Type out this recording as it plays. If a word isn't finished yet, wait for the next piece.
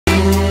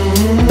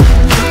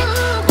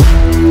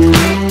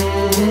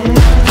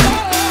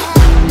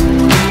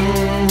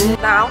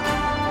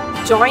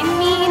Join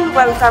me in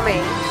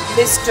welcoming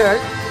Mr.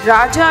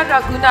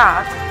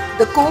 Raghunath,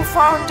 the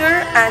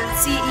co-founder and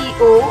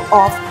CEO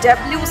of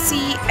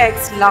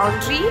WCX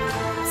Laundry,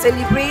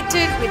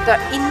 celebrated with the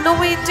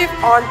Innovative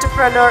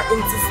Entrepreneur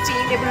in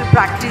Sustainable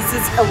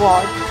Practices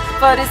Award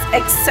for his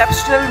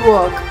exceptional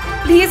work.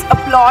 Please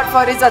applaud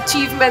for his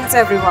achievements,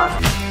 everyone.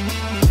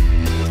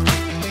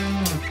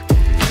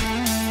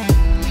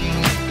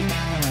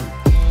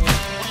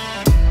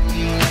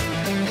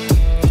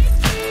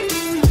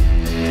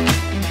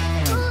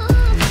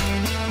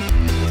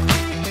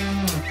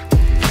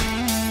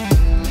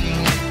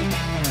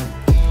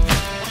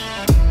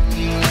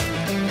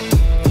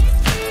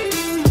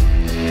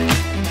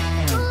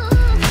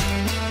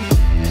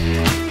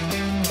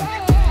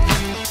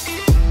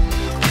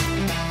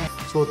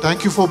 So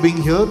thank you for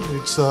being here.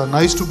 It's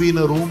nice to be in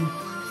a room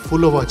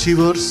full of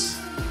achievers.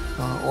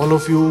 All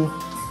of you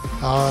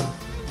are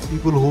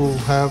people who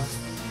have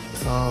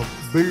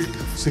built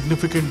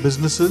significant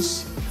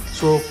businesses.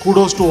 So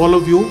kudos to all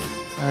of you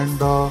and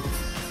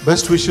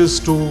best wishes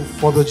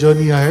for the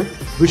journey ahead.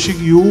 Wishing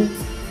you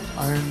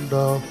and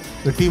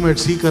the team at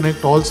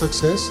TheCconnects all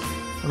success,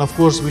 and of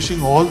course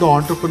wishing all the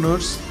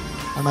entrepreneurs,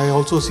 and I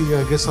also see,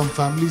 I guess some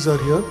families are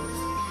here,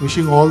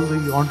 wishing all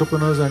the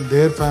entrepreneurs and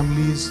their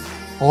families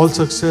all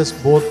success,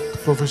 both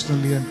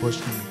professionally and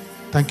personally.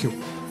 Thank you.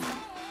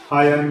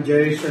 Hi, I'm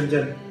Jayesh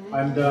Ranjan.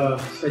 I'm the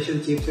Special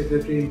Chief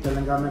Secretary in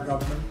Telangana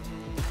government,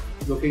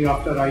 looking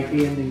after IT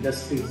and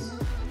industries.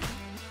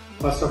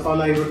 First of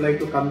all, I would like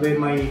to convey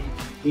my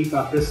deep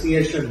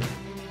appreciation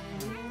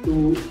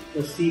to the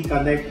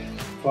TheCconnects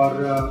for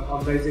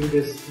organizing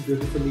this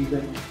beautiful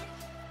event.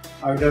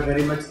 I would have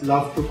very much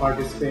loved to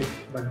participate,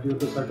 but due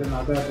to certain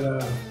other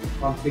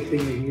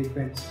conflicting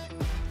engagements,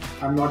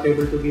 I'm not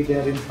able to be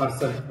there in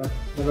person, but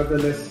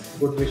nevertheless,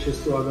 good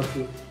wishes to all of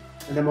you.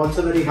 And I'm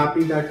also very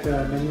happy that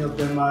many of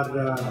them are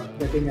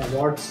getting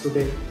awards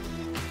today.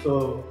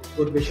 So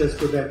good wishes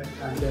to them.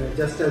 And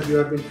just as you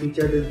have been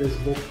featured in this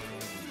book,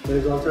 there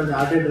is also an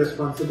added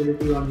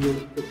responsibility on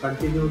you to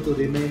continue to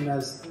remain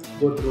as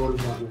good role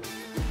models.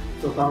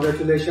 So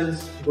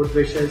congratulations, good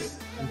wishes,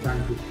 and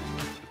thank you.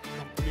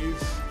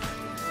 Companies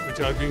which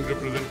are being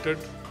represented,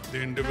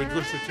 the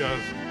individuals which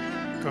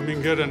are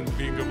coming here and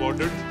being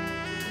awarded,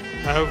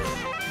 have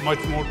much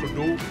more to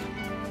do,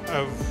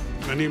 have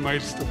many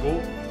miles to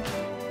go,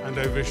 and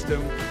I wish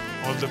them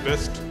all the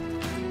best.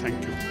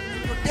 Thank you.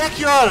 You take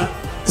your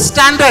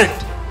standard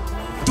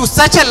to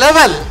such a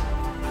level,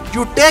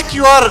 you take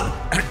your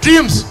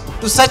dreams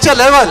to such a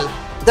level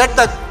that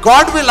the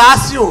God will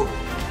ask you,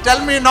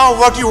 tell me now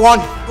what you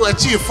want to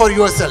achieve for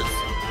yourself.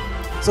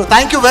 So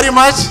thank you very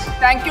much.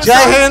 Thank you, Jai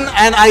Hind,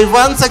 and I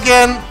once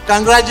again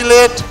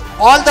congratulate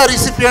all the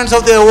recipients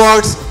of the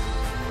awards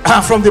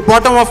from the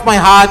bottom of my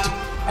heart,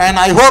 and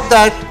I hope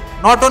that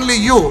not only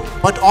you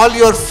but all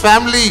your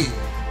family,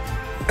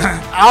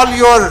 all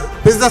your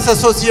business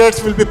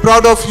associates will be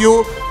proud of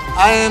you,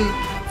 and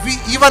we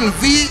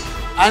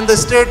and the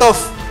state of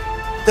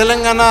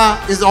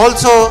Telangana is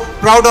also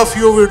proud of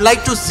you. We would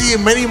like to see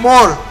many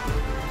more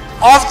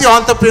of the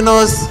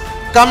entrepreneurs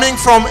coming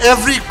from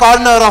every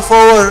corner of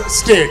our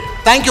state.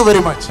 Thank you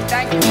very much.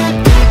 Thank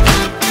you.